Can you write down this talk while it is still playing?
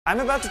I'm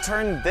about to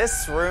turn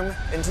this room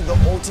into the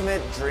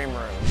ultimate dream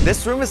room.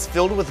 This room is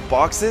filled with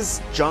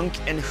boxes, junk,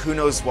 and who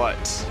knows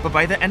what. But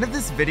by the end of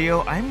this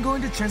video, I'm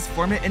going to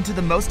transform it into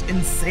the most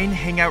insane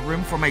hangout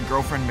room for my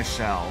girlfriend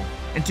Michelle.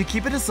 And to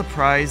keep it a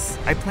surprise,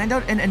 I planned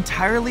out an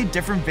entirely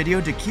different video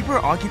to keep her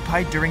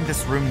occupied during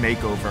this room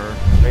makeover.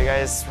 Are you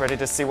guys ready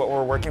to see what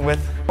we're working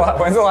with?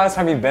 When's the last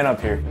time you've been up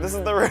here? This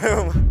is the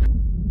room.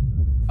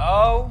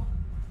 Oh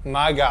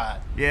my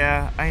God.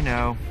 Yeah, I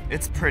know.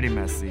 It's pretty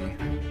messy.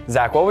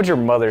 Zach, what would your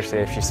mother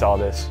say if she saw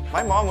this?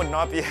 My mom would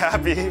not be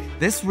happy.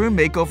 This room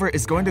makeover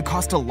is going to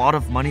cost a lot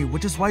of money,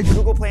 which is why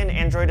Google Play and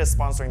Android is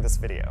sponsoring this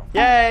video.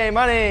 Yay,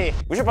 money!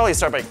 We should probably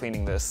start by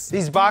cleaning this.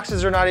 These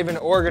boxes are not even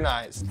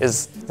organized.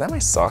 Is that my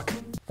sock?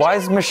 Why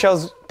is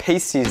Michelle's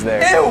pasties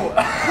there?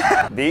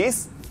 Ew!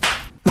 These?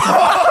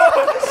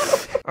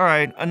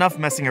 Alright, enough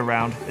messing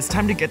around. It's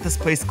time to get this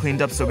place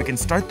cleaned up so we can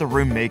start the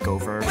room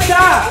makeover.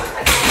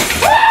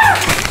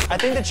 I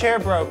think the chair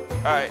broke.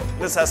 Alright,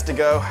 this has to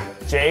go.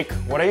 Jake,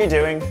 what are you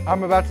doing?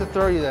 I'm about to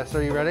throw you this.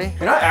 Are you ready?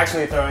 You're not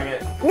actually throwing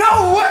it.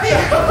 No, what?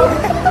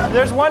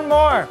 There's one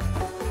more.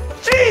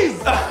 Jeez!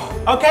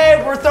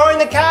 Okay, we're throwing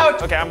the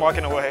couch. Okay, I'm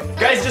walking away.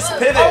 Guys, just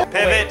pivot.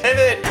 Pivot,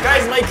 pivot.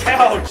 Guys, my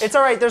couch. It's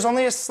all right, there's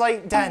only a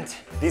slight dent.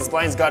 These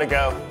blinds gotta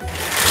go.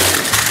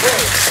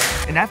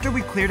 And after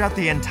we cleared out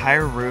the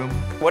entire room,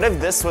 What if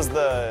this was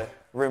the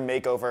room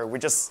makeover? We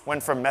just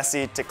went from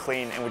messy to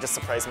clean and we just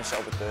surprised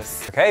Michelle with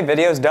this. Okay,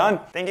 video's done.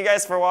 Thank you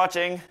guys for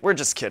watching. We're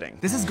just kidding.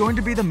 this is going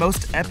to be the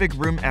most epic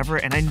room ever,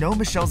 and I know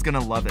Michelle's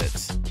gonna love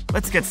it.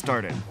 Let's get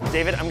started.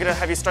 David, I'm gonna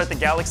have you start the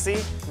Galaxy.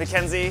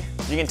 Mackenzie,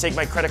 you can take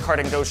my credit card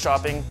and go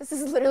shopping. This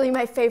is literally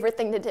my favorite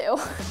thing to do.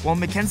 While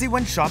Mackenzie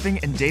went shopping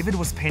and David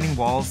was painting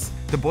walls,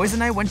 the boys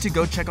and I went to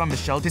go check on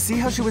Michelle to see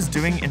how she was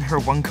doing in her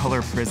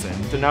one-color prison.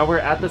 So now we're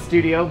at the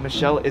studio.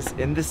 Michelle is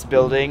in this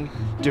building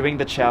doing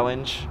the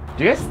challenge.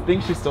 Do you guys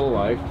think she's still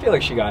alive? I feel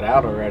like she got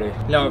out already.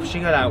 No, if she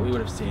got out, we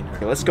would have seen her.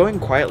 Okay, let's go in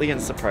quietly and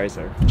surprise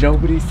her.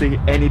 Nobody say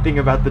anything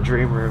about the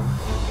dream room.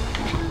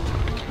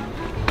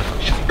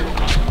 Should we go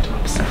up to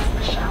observe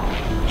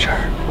Michelle? Sure.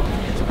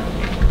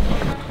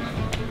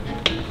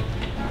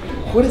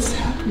 What is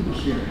happening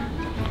here?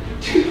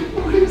 Dude,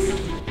 what is...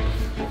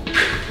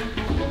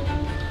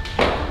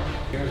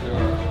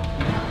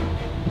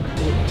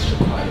 Extra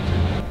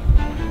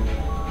quiet.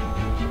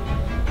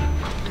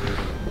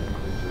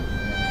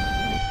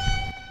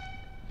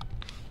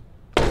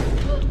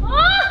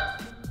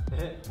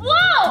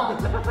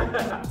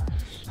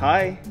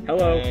 Hi.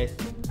 Hello.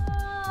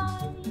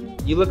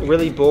 You look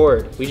really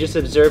bored. We just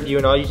observed you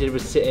and all you did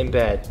was sit in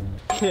bed.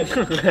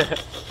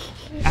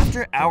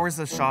 After hours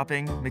of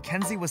shopping,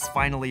 Mackenzie was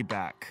finally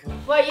back.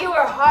 But you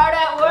were hard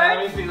at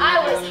work,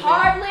 I was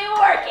hardly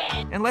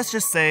working. And let's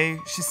just say,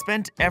 she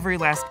spent every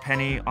last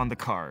penny on the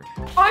card.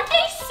 Aren't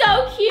they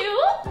so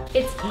cute?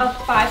 It's a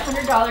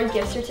 $500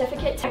 gift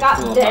certificate. I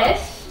got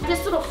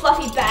this little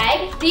fluffy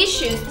bag, these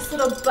shoes, this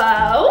little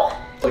bow,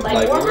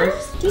 leg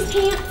warmers, these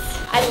pants.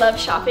 I love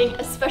shopping,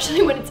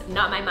 especially when it's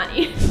not my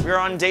money. We're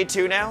on day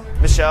 2 now.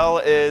 Michelle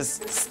is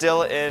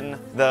still in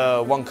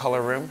the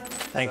one-color room.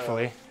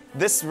 Thankfully.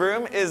 This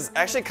room is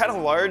actually kind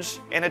of large,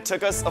 and it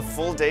took us a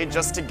full day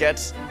just to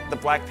get the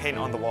black paint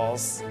on the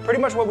walls. Pretty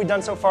much what we've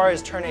done so far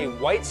is turn a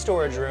white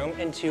storage room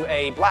into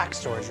a black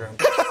storage room.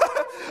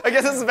 I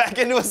guess it's back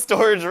into a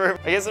storage room.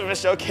 I guess if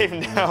Michelle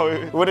came now,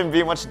 it wouldn't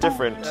be much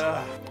different.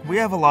 We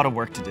have a lot of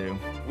work to do.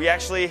 We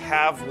actually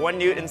have one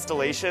new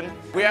installation.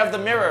 We have the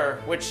mirror,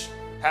 which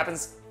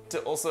happens to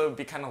also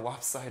be kind of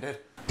lopsided.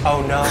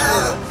 Oh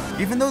no.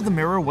 Even though the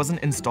mirror wasn't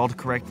installed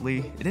correctly,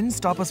 it didn't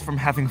stop us from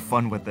having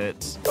fun with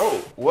it.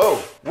 Oh, whoa,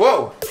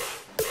 whoa.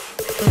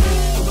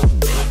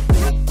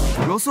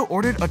 We also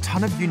ordered a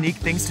ton of unique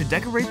things to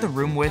decorate the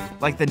room with,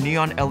 like the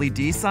neon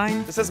LED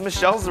sign, This is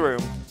Michelle's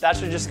room. That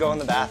should just go in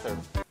the bathroom.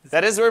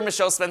 That is where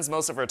Michelle spends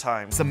most of her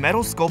time. some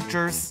metal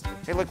sculptures,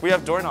 Hey, look, we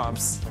have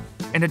doorknobs.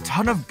 and a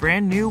ton of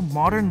brand new,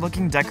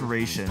 modern-looking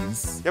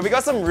decorations. Yeah, we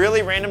got some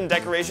really random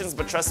decorations,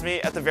 but trust me,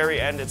 at the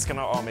very end, it's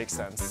gonna all make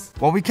sense.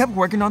 While we kept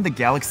working on the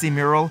Galaxy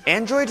mural,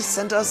 Android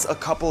sent us a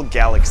couple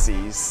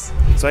galaxies.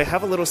 So I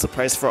have a little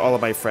surprise for all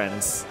of my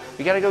friends.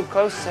 We gotta go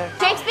closer.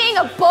 Jake's being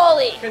a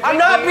bully. I'm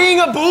not being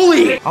a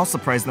bully! I'll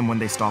surprise them when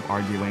they stop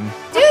arguing.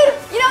 Dude,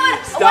 you know what?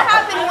 What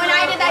happened when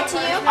I did that to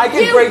you? I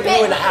can break bit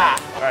you in me.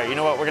 half. All right, you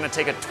know what? We're gonna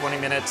take a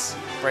 20-minute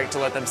break to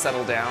let them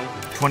settle down.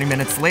 20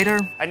 minutes later,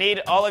 I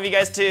need all of you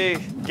guys to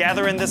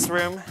gather in this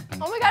room.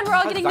 Oh my God, we're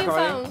all getting new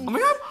phones. Oh my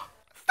God.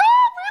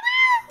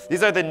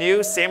 These are the new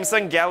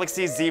Samsung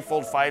Galaxy Z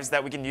Fold 5s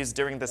that we can use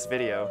during this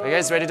video. Are you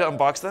guys ready to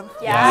unbox them?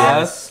 Yeah.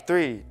 Yes.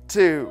 3,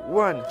 2,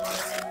 1.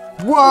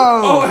 Whoa!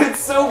 Oh, it's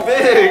so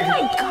big! Oh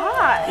my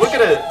God. Look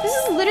at it! This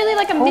is literally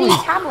like a mini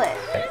tablet.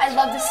 I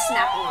love this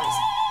snapping noise.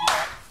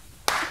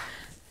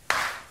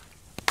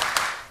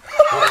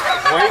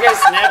 Why are you guys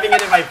snapping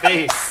it in my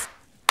face?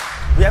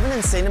 We have an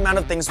insane amount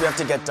of things we have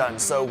to get done,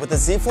 so with the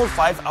Z Fold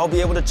 5, I'll be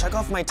able to check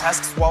off my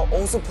tasks while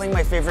also playing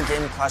my favorite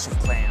game, Clash of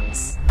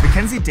Clans.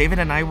 Mackenzie, David,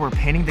 and I were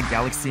painting the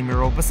Galaxy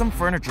mural, but some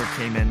furniture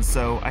came in,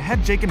 so I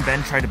had Jake and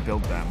Ben try to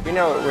build them. We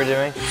know what we're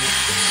doing.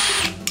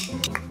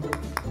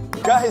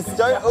 Guys,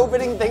 start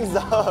opening things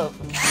up.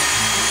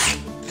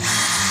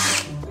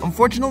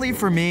 Unfortunately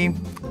for me,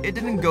 it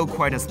didn't go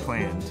quite as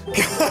planned.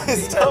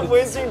 Guys, stop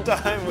wasting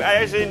time. I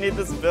actually need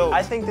this built.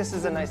 I think this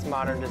is a nice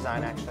modern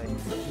design, actually.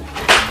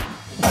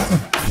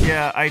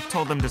 Yeah, I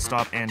told them to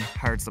stop and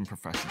hired some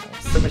professionals.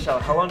 So Michelle,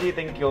 how long do you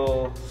think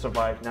you'll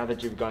survive now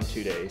that you've gone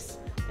 2 days?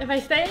 If I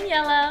stay in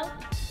yellow,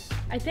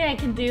 I think I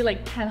can do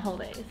like 10 whole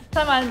days. If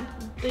I'm on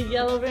the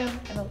yellow room,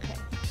 I'm okay.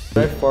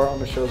 Did I fart on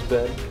Michelle's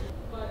bed?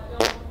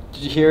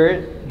 Did you hear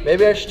it?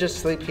 Maybe I should just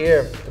sleep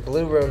here. The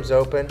blue room's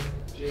open.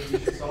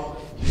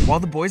 While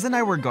the boys and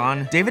I were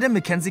gone, David and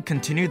Mackenzie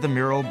continued the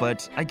mural,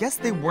 but I guess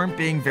they weren't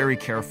being very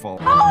careful.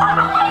 Oh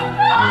my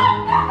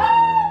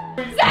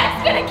God!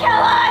 Zach's gonna kill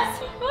us!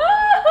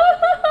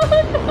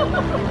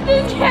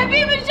 This can't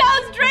be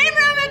Michelle's dream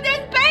room and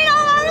there's paint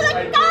all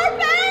over the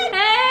carpet!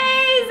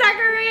 Hey,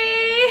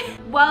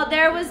 Zachary! Well,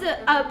 there was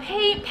a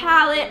paint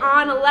palette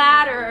on a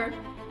ladder,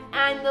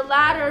 and the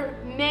ladder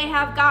may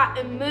have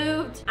gotten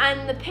moved,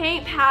 and the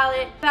paint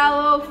palette fell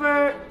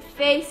over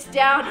face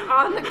down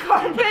on the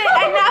carpet,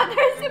 and now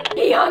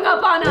he hung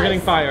up on us. We're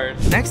getting fired.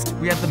 Next,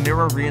 we had the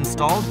mirror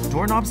reinstalled,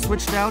 doorknobs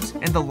switched out,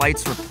 and the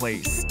lights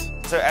replaced.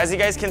 So as you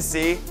guys can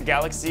see, the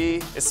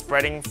galaxy is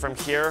spreading from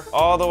here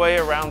all the way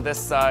around this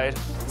side.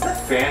 Is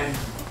that fan?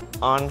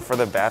 On for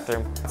the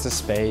bathroom. It's a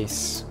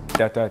space.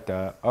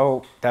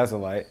 Oh, that was a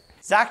light.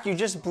 Zach, you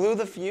just blew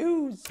the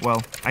fuse.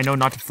 Well, I know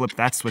not to flip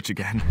that switch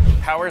again.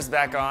 Power's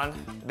back on.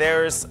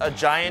 There's a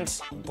giant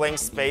blank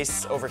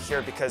space over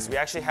here because we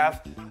actually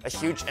have a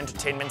huge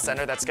entertainment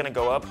center that's gonna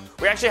go up.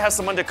 We actually have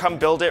someone to come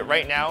build it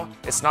right now.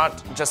 It's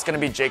not just gonna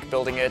be Jake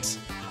building it.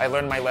 I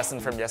learned my lesson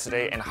from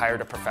yesterday and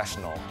hired a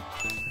professional.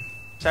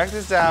 Check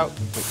this out.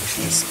 Wait, we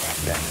should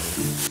just grab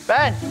that.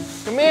 Ben,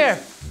 come here.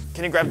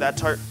 Can you grab that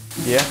tart?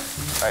 Yeah.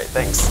 All right,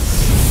 thanks.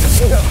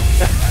 Here you go.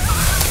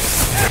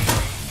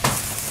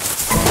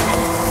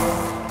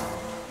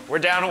 We're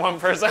down one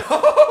person.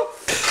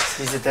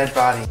 He's a dead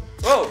body.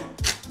 Whoa,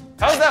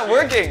 how's that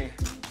working?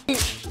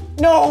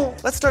 No!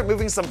 Let's start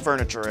moving some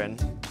furniture in.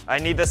 I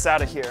need this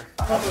out of here.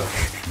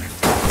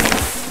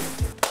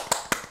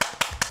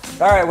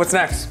 All right, what's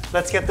next?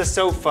 Let's get the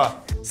sofa.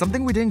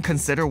 Something we didn't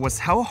consider was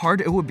how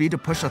hard it would be to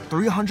push a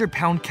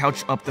 300-pound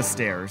couch up the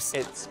stairs.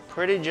 It's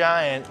pretty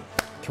giant.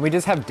 Can we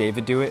just have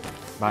David do it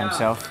by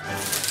himself?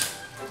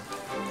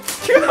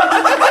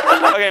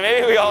 Okay,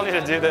 maybe we all need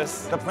to do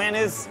this. The plan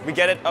is we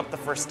get it up the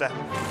first step.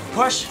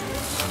 Push.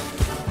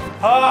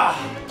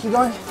 Keep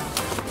going.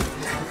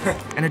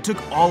 And it took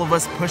all of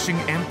us pushing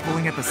and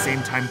pulling at the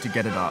same time to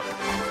get it up.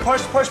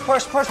 Push, push,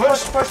 push, push,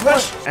 push, push,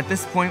 push. At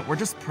this point, we're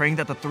just praying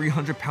that the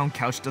 300-pound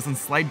couch doesn't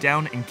slide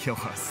down and kill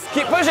us.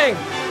 Keep pushing.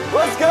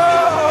 Let's go.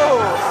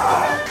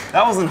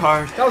 That wasn't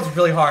hard. That was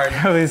really hard.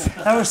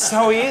 That was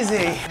so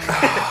easy.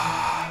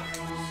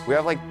 We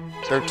have like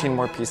 13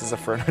 more pieces of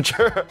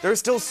furniture. There's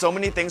still so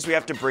many things we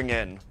have to bring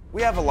in.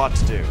 We have a lot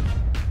to do.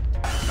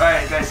 All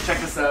right, guys, check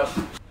this out.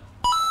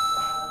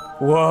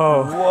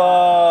 Whoa.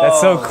 Whoa.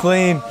 That's so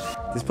clean.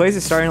 This place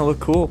is starting to look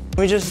cool.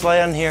 Can we just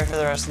lay on here for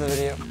the rest of the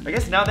video? I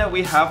guess now that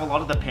we have a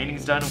lot of the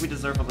paintings done, we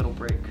deserve a little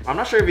break. I'm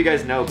not sure if you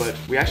guys know, but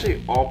we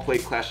actually all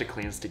played Clash of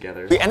Clans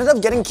together. We ended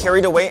up getting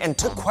carried away and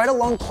took quite a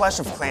long Clash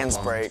of Clans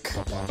break.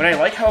 But I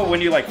like how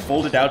when you like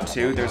fold it out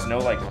too, there's no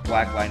like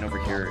black line over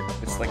here.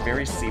 It's like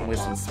very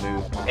seamless and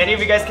smooth. Any of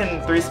you guys can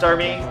 3-star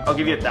me, I'll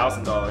give you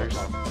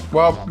 $1,000.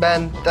 Well,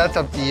 Ben, that's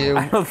up to you.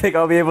 I don't think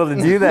I'll be able to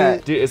do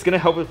that. Dude, it's gonna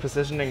help with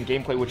precision and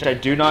gameplay, which I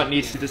do not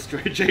need to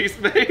destroy Jake's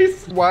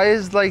base. Why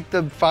is like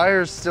the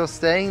fire still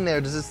staying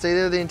there? Does it stay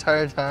there the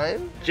entire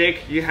time?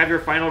 Jake, you have your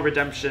final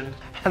redemption.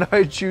 How do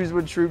I choose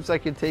what troops I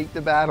can take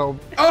to battle?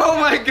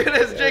 Oh my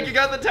goodness, Jake, you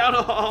got the town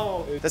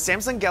hall. The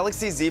Samsung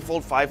Galaxy Z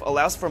Fold 5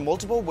 allows for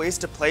multiple ways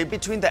to play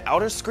between the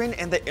outer screen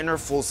and the inner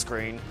full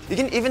screen. You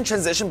can even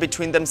transition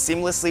between them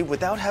seamlessly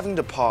without having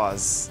to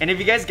pause. And if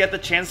you guys get the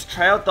chance,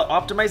 try out the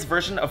optimized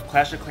version of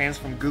Clash of Clans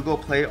from Google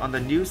Play on the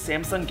new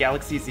Samsung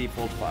Galaxy Z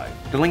Fold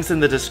 5. The link's in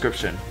the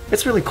description.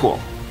 It's really cool.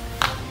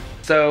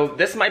 So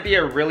this might be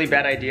a really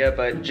bad idea,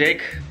 but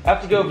Jake, I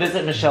have to go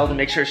visit Michelle to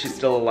make sure she's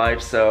still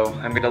alive, so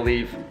I'm gonna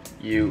leave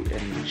you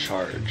in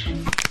charge.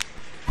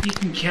 You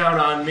can count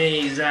on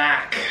me,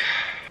 Zach.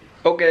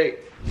 Okay.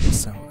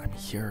 So I'm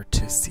here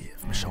to see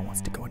if Michelle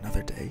wants to go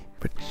another day,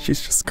 but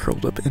she's just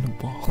curled up in a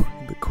ball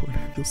in the corner.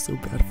 I feel so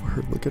bad for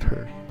her. Look at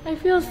her. I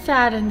feel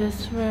sad in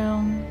this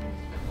room.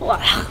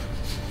 Wow.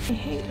 I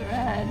hate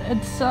red.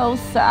 It's so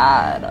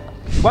sad.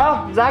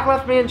 Well, Zach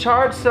left me in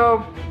charge,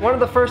 so one of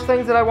the first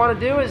things that I want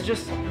to do is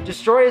just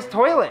destroy his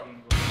toilet.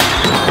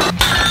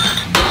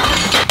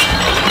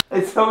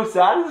 It's so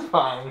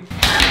satisfying.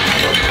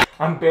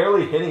 I'm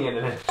barely hitting it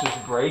and it's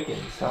just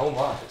breaking so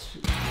much.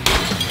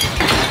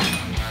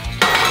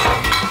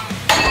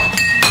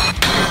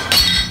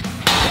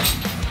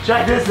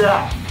 Check this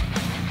out.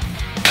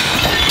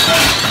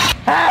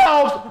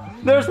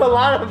 Help! There's a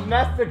lot of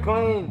mess to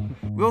clean.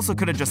 We also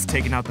could have just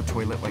taken out the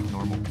toilet like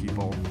normal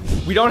people.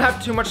 We don't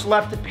have too much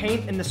left to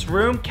paint in this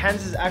room.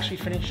 Ken's is actually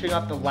finishing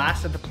up the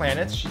last of the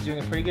planets. She's doing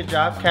a pretty good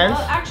job. Ken's?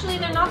 Well, actually,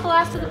 they're not the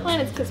last of the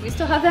planets because we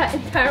still have that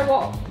entire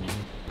wall.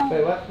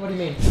 Wait, what? What do you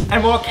mean?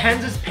 And while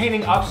Ken's is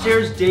painting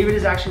upstairs, David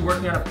is actually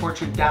working on a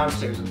portrait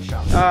downstairs of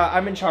Michelle.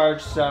 I'm in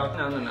charge, so.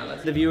 No.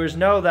 The viewers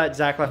know that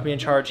Zach left me in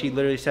charge. He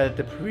literally said it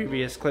the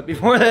previous clip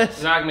before this.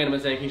 Zach made a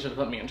mistake. He should have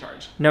put me in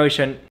charge. No, he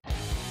shouldn't.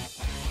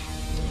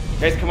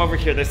 Guys, come over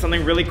here. There's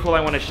something really cool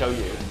I want to show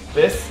you.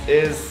 This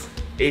is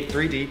a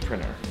 3D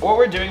printer. What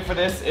we're doing for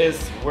this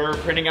is we're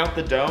printing out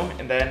the dome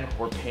and then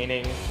we're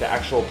painting the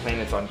actual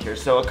planets on here.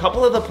 So a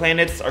couple of the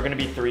planets are gonna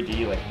be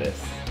 3D like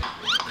this.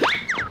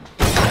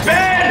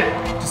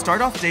 Ben! To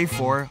start off day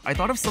 4, I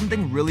thought of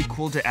something really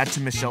cool to add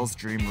to Michelle's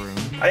dream room.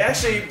 I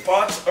actually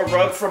bought a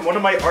rug from one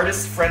of my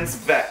artist friends,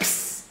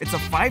 Vex. It's a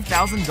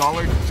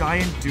 $5,000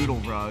 giant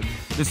doodle rug.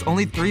 There's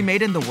only 3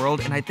 made in the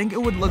world, and I think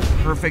it would look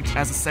perfect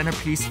as a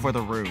centerpiece for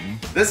the room.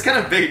 This is kind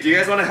of big. Do you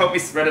guys want to help me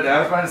spread it out? I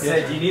was about to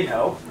say, do you need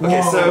help?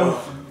 Okay,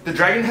 so the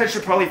dragon head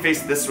should probably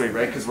face this way,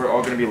 right? Because we're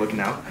all going to be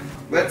looking out.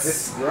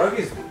 This rug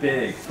is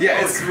big.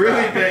 Yeah, it's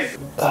really big.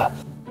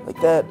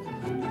 Like that.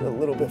 A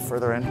little bit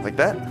further in. Like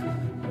that.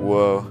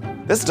 Whoa.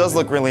 This does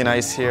look really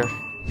nice here.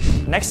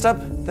 Next up,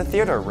 the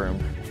theater room.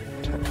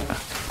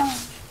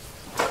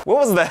 What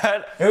was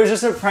that? It was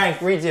just a prank,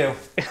 redo.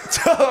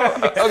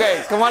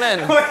 Okay, come on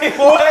in. Wait,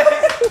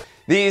 what?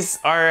 These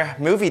are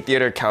movie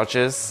theater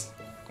couches,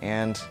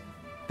 and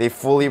they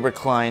fully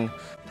recline.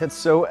 That's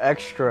so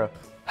extra.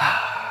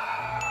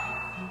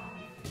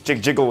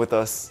 Jiggle with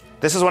us.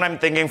 This is what I'm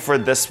thinking for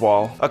this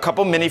wall. A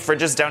couple mini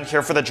fridges down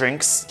here for the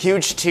drinks.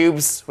 Huge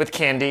tubes with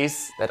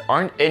candies that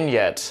aren't in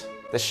yet.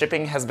 The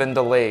shipping has been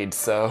delayed,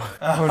 so.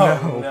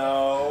 Oh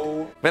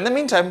no. But in the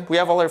meantime, we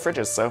have all our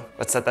fridges, so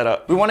let's set that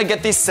up. We want to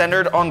get these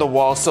centered on the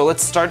wall, so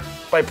let's start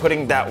by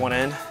putting that one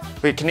in.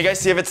 Wait, can you guys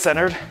see if it's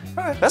centered?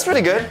 That's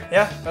pretty good.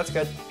 Yeah, that's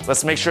good.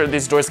 Let's make sure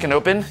these doors can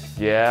open.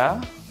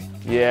 Yeah.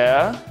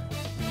 Yeah.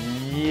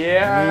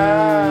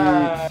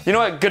 You know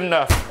what? Good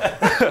enough.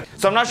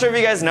 So I'm not sure if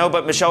you guys know,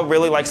 but Michelle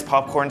really likes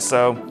popcorn,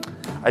 so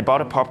I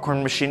bought a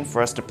popcorn machine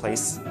for us to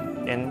place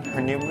in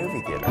her new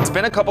movie theater. It's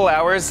been a couple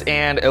hours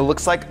and it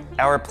looks like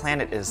our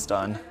planet is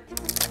done.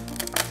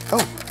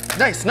 Oh,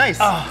 nice.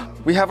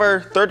 We have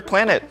our third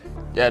planet.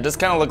 Yeah, it just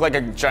kind of looked like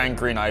a giant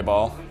green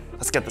eyeball.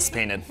 Let's get this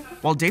painted.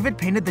 While David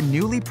painted the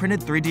newly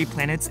printed 3D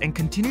planets and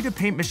continued to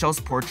paint Michelle's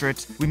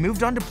portrait, we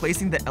moved on to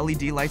placing the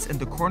LED lights in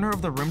the corner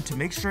of the room to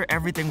make sure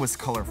everything was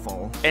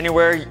colorful.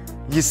 Anywhere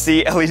you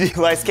see LED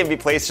lights can be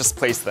placed, just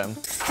place them.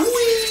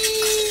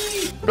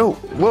 Oh,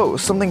 whoa,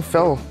 something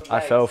fell. I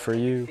fell for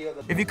you.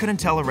 If you couldn't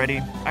tell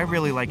already, I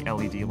really like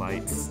LED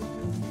lights.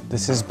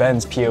 This is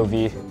Ben's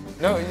POV.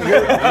 No,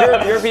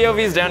 your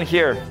POV's down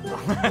here.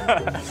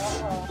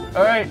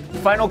 All right,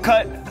 final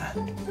cut.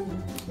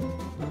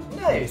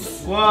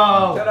 Nice.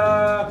 Whoa.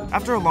 Ta-da!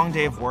 After a long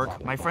day of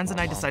work, my friends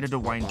and I decided to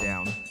wind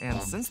down. And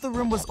since the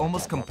room was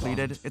almost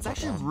completed, it's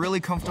actually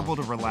really comfortable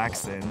to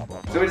relax in.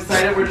 So we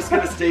decided we're just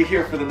gonna stay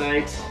here for the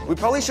night. We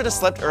probably should have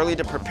slept early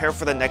to prepare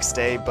for the next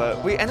day,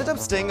 but we ended up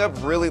staying up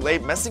really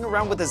late, messing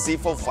around with the Z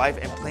Fold 5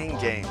 and playing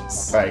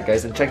games. All right,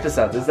 guys, and check this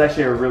out. This is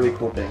actually a really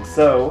cool thing.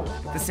 So,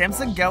 the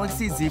Samsung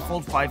Galaxy Z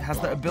Fold 5 has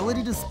the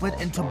ability to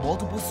split into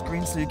multiple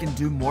screens so you can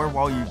do more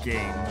while you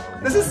game.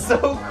 This is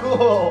so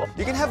cool.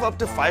 You can have up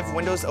to 5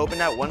 windows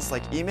open at once,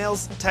 like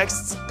emails,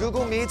 texts,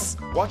 Google Meets,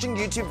 watching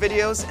YouTube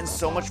videos, and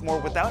so much more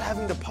without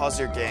having to pause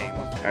your game.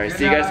 All right,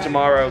 see you guys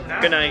tomorrow.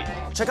 Good night.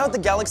 Check out the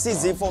Galaxy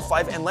Z Fold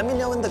 5 and let me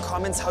know in the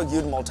comments how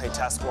you'd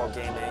multitask while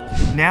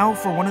gaming. Now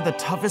for one of the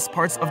toughest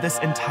parts of this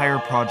entire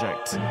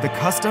project, the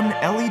custom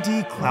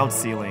LED cloud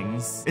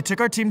ceilings. It took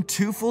our team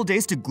 2 full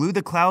days to glue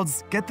the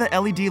clouds, get the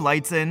LED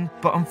lights in,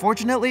 but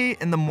unfortunately,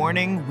 in the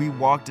morning, we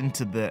walked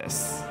into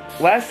this.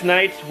 Last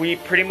night, we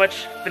pretty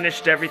much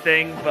finished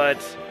everything, but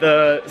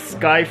the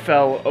sky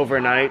fell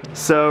overnight.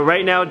 So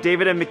right now,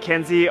 David and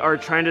Mackenzie are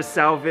trying to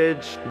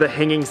salvage the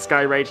hanging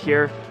sky right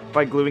here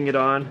by gluing it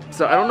on.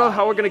 So I don't know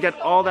how we're gonna get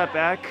all that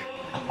back.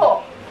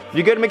 Oh.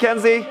 You good,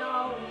 Mackenzie?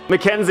 No.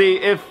 Mackenzie,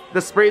 if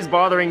the spray's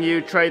bothering you,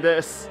 try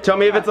this. Tell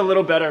me if it's a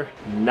little better.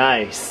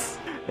 Nice.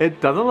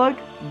 It doesn't look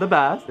the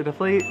best. It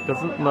definitely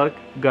doesn't look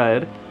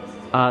good.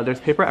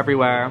 There's paper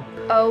everywhere.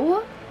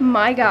 Oh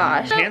my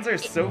gosh. Hands are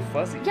so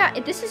fuzzy. Yeah,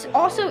 this is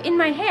also in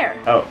my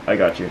hair. Oh, I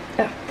got you.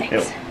 Oh,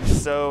 thanks.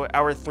 So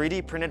our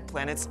 3D printed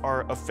planets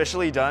are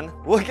officially done.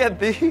 Look at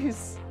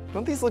these.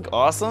 Don't these look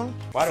awesome?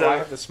 Why do I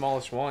have the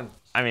smallest one?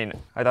 I mean,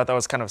 I thought that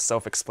was kind of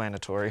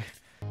self-explanatory.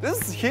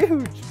 This is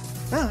huge.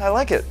 Yeah, I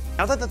like it.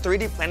 Now that the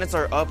 3D planets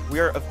are up, we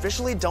are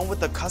officially done with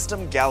the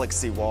custom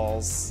galaxy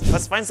walls.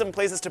 Let's find some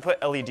places to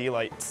put LED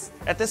lights.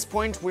 At this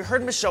point, we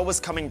heard Michelle was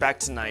coming back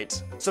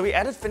tonight. So we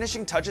added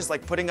finishing touches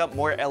like putting up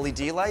more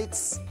LED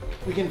lights.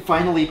 We can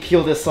finally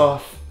peel this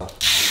off.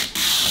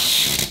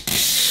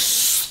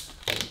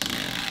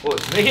 Oh,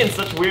 it's making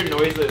such weird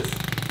noises.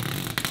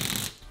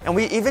 And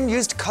we even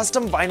used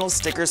custom vinyl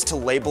stickers to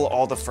label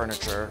all the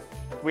furniture.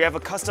 We have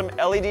a custom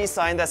LED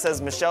sign that says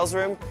Michelle's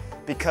room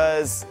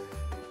because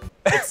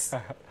it's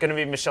gonna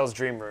be Michelle's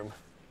dream room.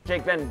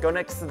 Jake, Ben, go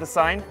next to the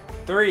sign.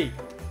 3,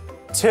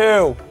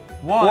 2,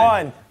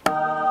 1.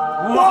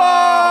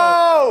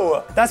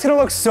 Whoa! That's gonna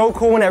look so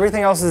cool when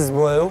everything else is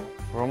blue.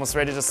 We're almost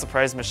ready to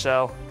surprise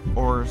Michelle.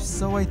 Or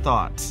so I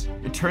thought.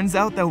 It turns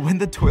out that when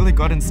the toilet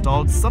got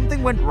installed,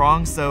 something went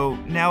wrong, so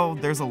now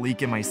there's a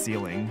leak in my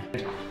ceiling.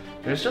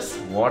 There's just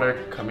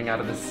water coming out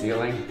of the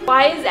ceiling.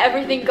 Why is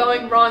everything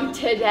going wrong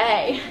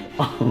today?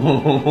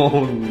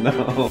 Oh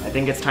no. I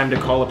think it's time to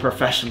call a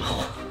professional.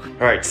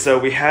 All right, so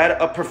we had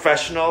a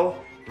professional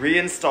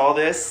reinstall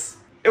this.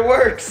 It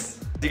works.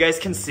 You guys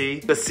can see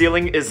the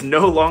ceiling is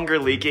no longer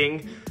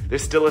leaking.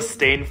 There's still a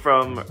stain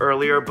from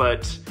earlier,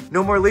 but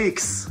no more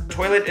leaks.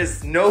 Toilet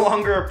is no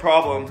longer a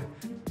problem.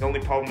 The only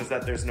problem is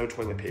that there's no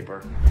toilet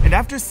paper. And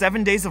after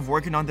 7 days of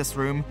working on this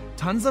room,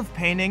 tons of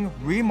painting,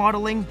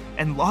 remodeling,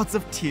 and lots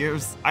of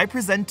tears, I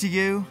present to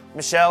you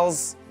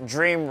Michelle's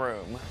dream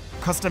room.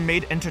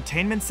 custom-made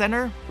entertainment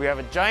center, We have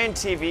a giant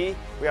TV,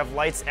 we have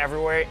lights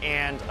everywhere,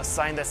 and a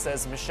sign that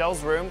says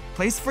Michelle's room.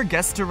 place for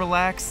guests to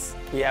relax,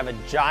 We have a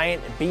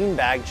giant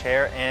beanbag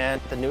chair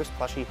and the newest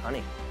plushie,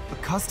 Honey. a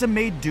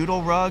custom-made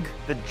doodle rug,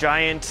 The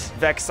giant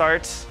Vex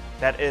art,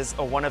 that is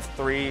a 1 of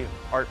 3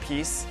 art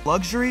piece.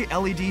 luxury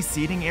LED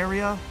seating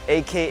area,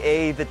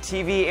 AKA the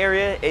TV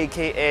area,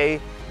 AKA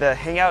the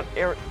hangout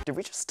area. Did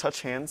we just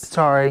touch hands?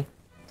 Sorry.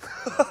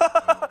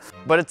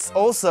 But it's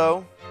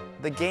also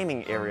the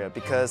gaming area,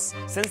 because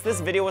since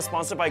this video was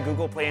sponsored by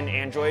Google Play and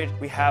Android,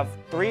 we have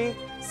 3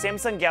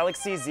 Samsung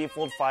Galaxy Z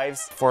Fold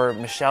 5s for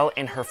Michelle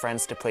and her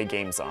friends to play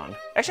games on.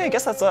 Actually, I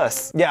guess that's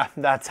us. Yeah,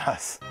 that's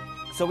us.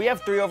 So we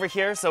have 3 over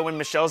here, so when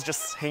Michelle's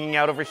just hanging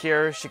out over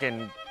here, she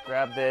can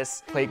grab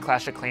this, play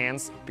Clash of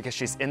Clans, because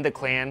she's in the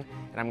clan,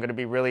 and I'm gonna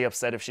be really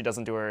upset if she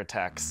doesn't do her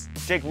attacks.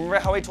 Jake, remember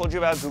how I told you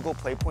about Google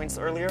Play points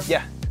earlier?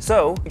 Yeah.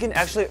 So, you can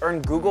actually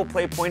earn Google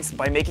Play points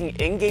by making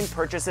in-game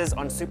purchases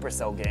on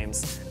Supercell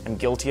games. I'm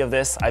guilty of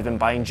this. I've been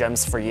buying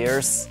gems for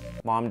years.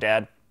 Mom,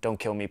 Dad, don't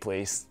kill me,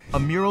 please. a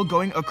mural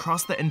going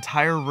across the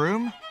entire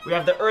room, We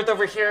have the Earth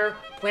over here,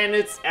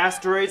 planets,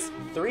 asteroids,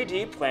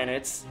 3D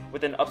planets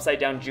with an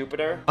upside-down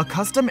Jupiter. a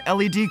custom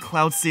LED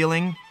cloud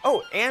ceiling,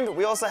 Oh, and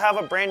we also have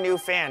a brand new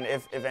fan,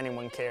 if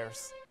anyone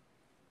cares.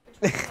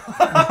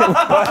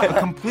 a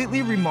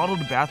completely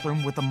remodeled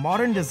bathroom with a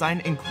modern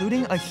design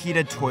including a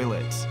heated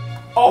toilet.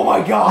 Oh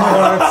my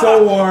god, it's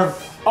so warm.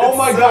 Oh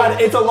my god,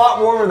 it's a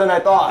lot warmer than I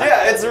thought.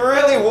 Yeah, it's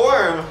really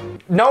warm.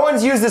 No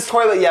one's used this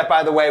toilet yet,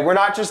 by the way. We're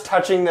not just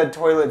touching the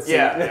toilet seat.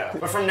 Yeah.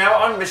 But from now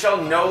on,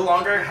 Michelle no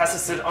longer has to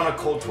sit on a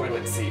cold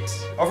toilet seat.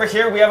 Over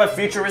here, we have a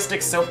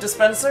futuristic soap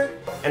dispenser.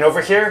 And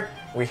over here,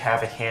 we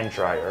have a hand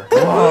dryer.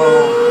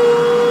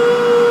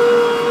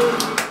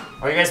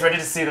 Are you guys ready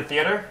to see the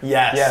theater?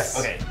 Yes. Yes.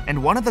 Okay.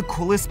 And one of the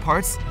coolest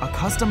parts, a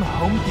custom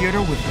home theater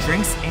with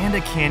drinks and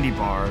a candy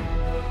bar.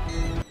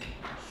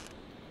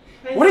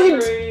 What are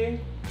you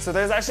So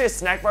there's actually a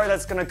snack bar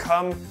that's gonna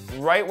come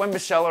right when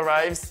Michelle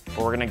arrives, but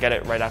we're gonna get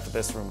it right after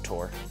this room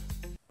tour.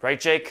 Right,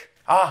 Jake?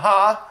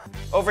 Uh-huh.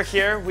 Over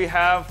here, we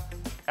have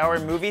our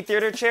movie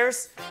theater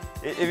chairs.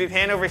 If you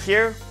pan over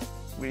here,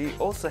 we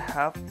also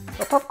have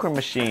a popcorn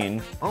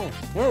machine. Oh,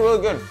 they're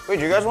really good. Wait,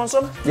 do you guys want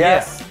some?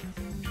 Yes.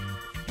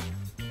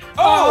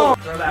 Oh!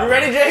 You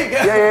ready, Jake?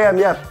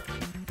 Yeah.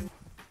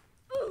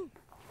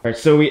 All right,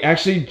 so we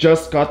actually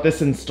just got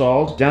this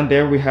installed. Down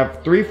there, we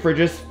have 3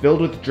 fridges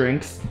filled with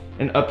drinks.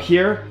 And up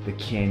here, the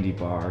candy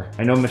bar.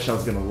 I know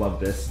Michelle's gonna love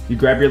this. You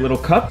grab your little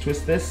cup,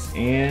 twist this,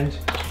 and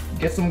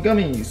get some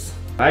gummies.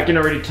 I can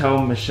already tell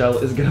Michelle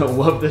is gonna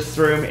love this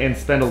room and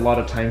spend a lot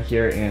of time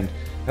here, and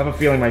I have a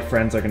feeling my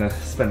friends are gonna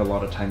spend a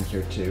lot of time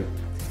here too.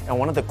 And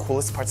one of the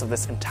coolest parts of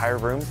this entire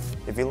room,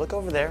 if you look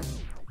over there,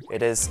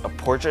 it is a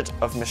portrait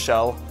of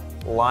Michelle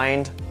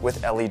lined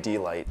with LED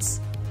lights.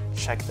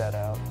 Check that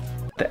out.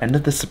 At the end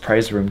of the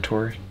surprise room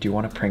tour, do you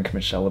want to prank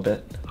Michelle a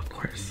bit? Of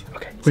course.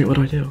 Okay. Wait, what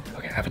do I do?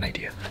 Okay, I have an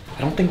idea.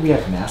 I don't think we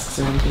have masks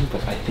or anything,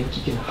 but I think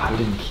you can hide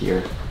in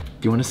here. Do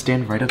you want to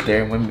stand right up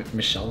there, and when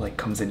Michelle like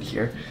comes in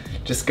here,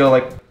 just go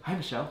like, "Hi,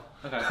 Michelle."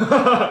 Okay.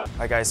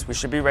 Alright guys, we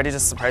should be ready to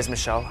surprise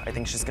Michelle. I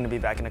think she's gonna be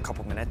back in a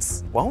couple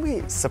minutes. Why don't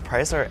we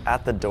surprise her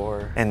at the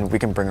door and we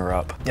can bring her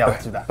up? Yeah,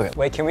 let's do that. Okay.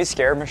 Wait, can we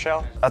scare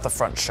Michelle? At the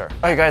front, sure.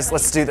 Alright guys,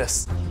 let's do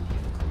this.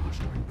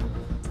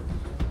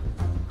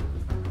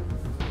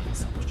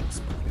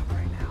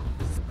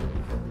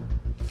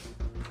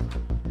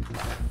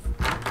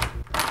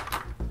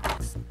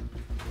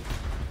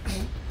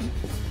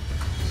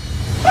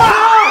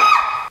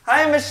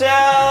 Hi,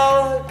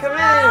 Michelle. Come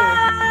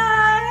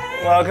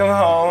in. Welcome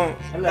home.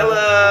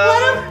 Hello.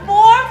 What a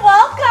warm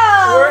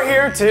welcome! We're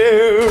here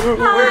too.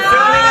 We're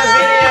filming a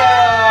video.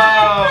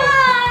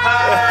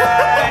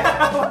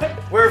 Hi.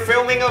 We're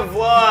filming a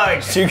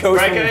vlog. She goes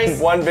right, from guys?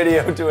 one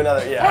video to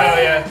another. Yeah. Oh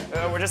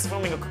yeah. We're just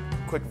filming a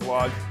quick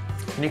vlog.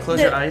 Can you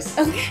close your eyes?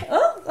 Okay.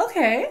 Oh,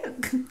 okay.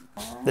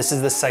 This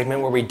is the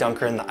segment where we dunk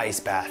her in the ice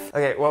bath.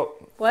 Okay. Well,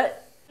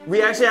 What?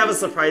 we actually have a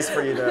surprise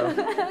for you though.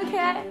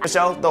 Okay.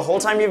 Michelle, the whole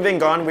time you've been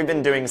gone, we've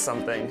been doing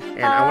something,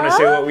 and I want to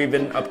show you what we've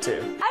been up to.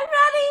 I'm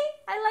ready.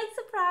 I like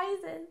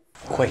surprises.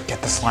 Quick,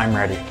 get the slime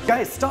ready.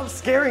 Guys, stop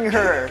scaring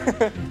her.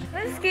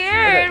 I'm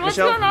scared. What's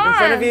Michelle, going on? in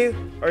front of you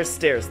are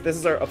stairs. This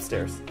is our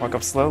upstairs. Walk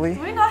up slowly.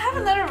 Do we not have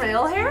another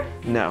rail here?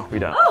 No, we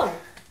don't. Oh.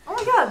 Oh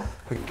my god.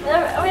 Are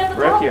we at the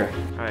We're up top? here.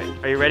 All right,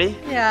 are you ready?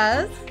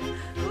 Yes.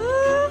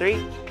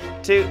 3,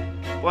 2,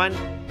 1.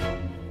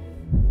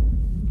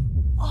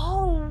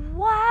 Oh,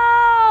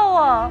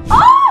 wow.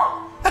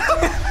 Oh!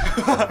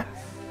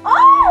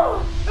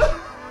 Oh!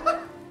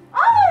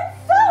 Oh,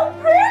 it's so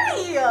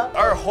pretty!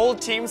 Our whole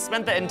team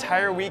spent the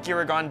entire week you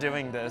were gone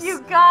doing this.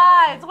 You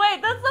guys,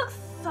 wait, this looks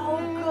so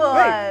good.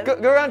 Wait,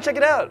 go around and check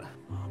it out.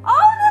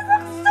 Oh, this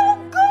looks so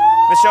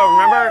good. Michelle,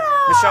 remember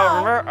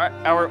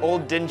our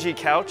old dingy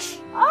couch?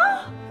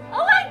 Oh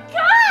my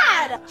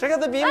god. Check out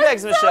the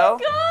beanbags, Michelle. So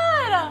good.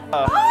 Oh, I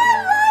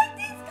like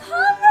these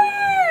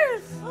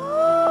colors.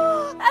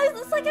 Oh,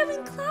 it's like I'm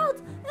in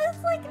clouds.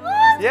 It's like,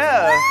 oh, it's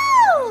Yeah.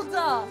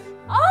 clouds.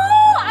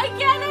 Oh, I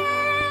get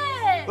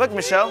it. Look,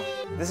 Michelle,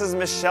 this is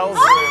Michelle's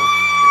Oh. room.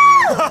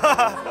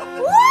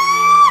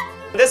 What?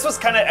 This was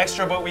kind of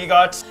extra, but we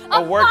got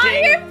a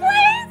working.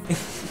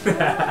 Fireplace?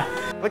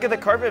 Look at the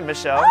carpet,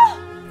 Michelle.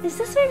 Is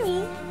this for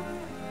me?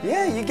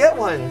 Yeah, you get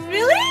one.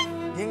 Really?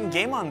 You can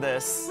game on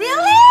this.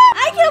 Really?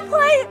 I can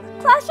play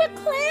Clash of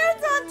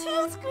Clans on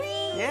 2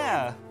 screens.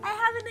 Yeah. I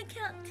have an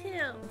account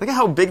too. Look at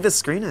how big the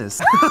screen is.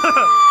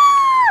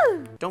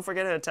 Don't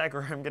forget to attack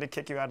or I'm gonna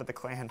kick you out of the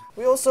clan.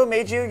 We also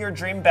made you your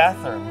dream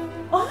bathroom.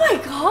 Oh my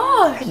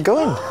god. Hey, go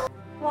in.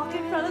 Walk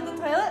in front of the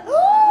toilet.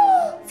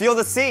 Feel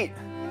the seat.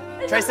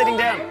 Try sitting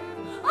down.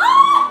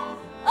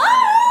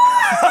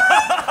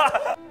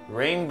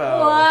 Rainbow.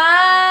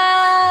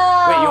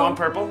 Wow. Wait, you want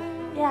purple?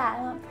 Yeah,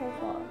 I want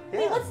purple.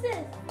 Wait, what's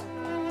this?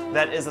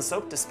 That is a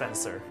soap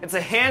dispenser. It's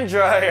a hand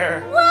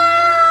dryer.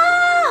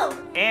 Wow.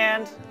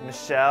 And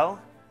Michelle,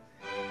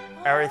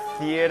 our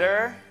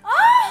theater.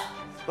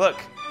 Look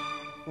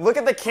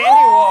at the candy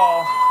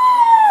wall.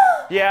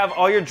 You have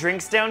all your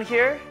drinks down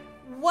here.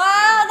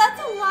 Wow,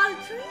 that's a lot of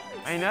drinks.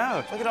 I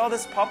know. Look at all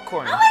this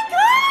popcorn. Oh my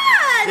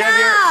god.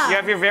 You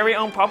have your very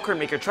own popcorn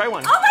maker. Try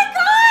one. Oh my god.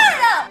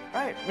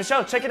 All right,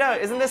 Michelle, check it out.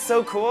 Isn't this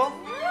so cool? Wow,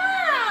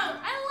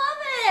 I love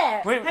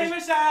it. Wait, Hey,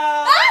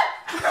 Michelle!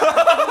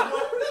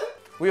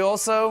 we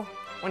also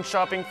went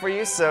shopping for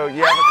you, so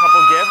you have a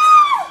couple gifts.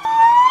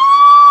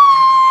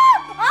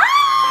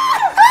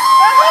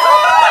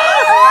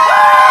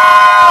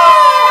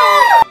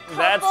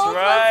 That's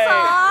right.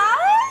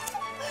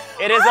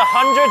 It is a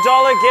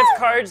 $100 gift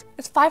card.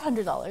 It's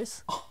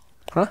 $500.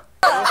 Huh?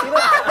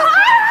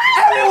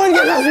 Everyone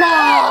gets a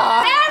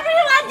smile!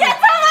 Everyone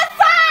gets a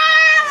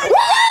massage!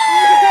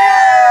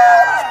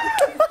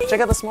 Check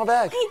out the small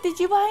bag. Hey, did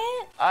you buy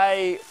it?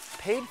 I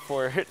paid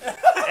for it,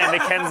 and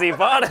Mackenzie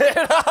bought it.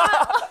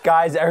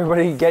 Guys,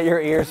 everybody get your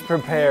ears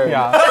prepared.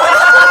 Yeah.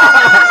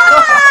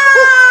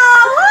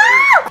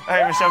 All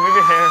right, Michelle, move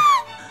your hair.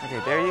 Okay,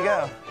 there you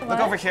go. Look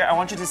over here. I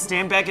want you to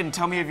stand back and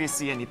tell me if you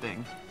see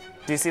anything.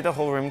 Do you see the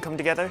whole room come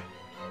together?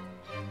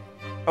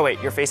 Oh wait,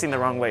 you're facing the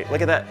wrong way.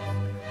 Look at that.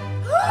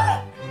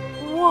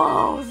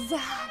 Whoa,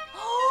 Zach.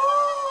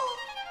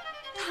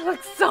 That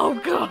looks so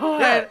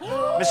good.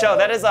 Yeah. Michelle,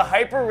 that is a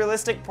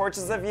hyper-realistic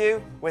portrait of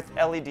you with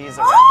LEDs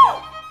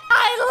around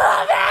I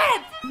love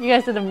it. You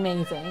guys did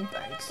amazing.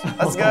 Thanks.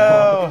 Let's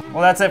go.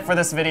 Well, that's it for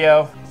this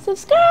video.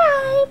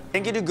 Subscribe.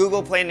 Thank you to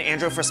Google Play and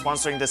Android for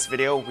sponsoring this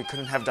video. We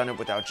couldn't have done it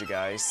without you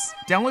guys.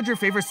 Download your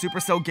favorite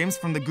Supercell games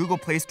from the Google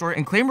Play Store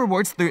and claim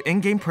rewards through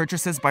in-game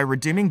purchases by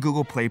redeeming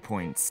Google Play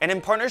points. And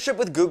in partnership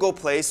with Google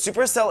Play,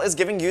 Supercell is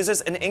giving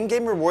users an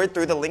in-game reward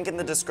through the link in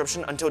the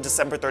description until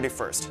December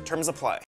 31st. Terms apply.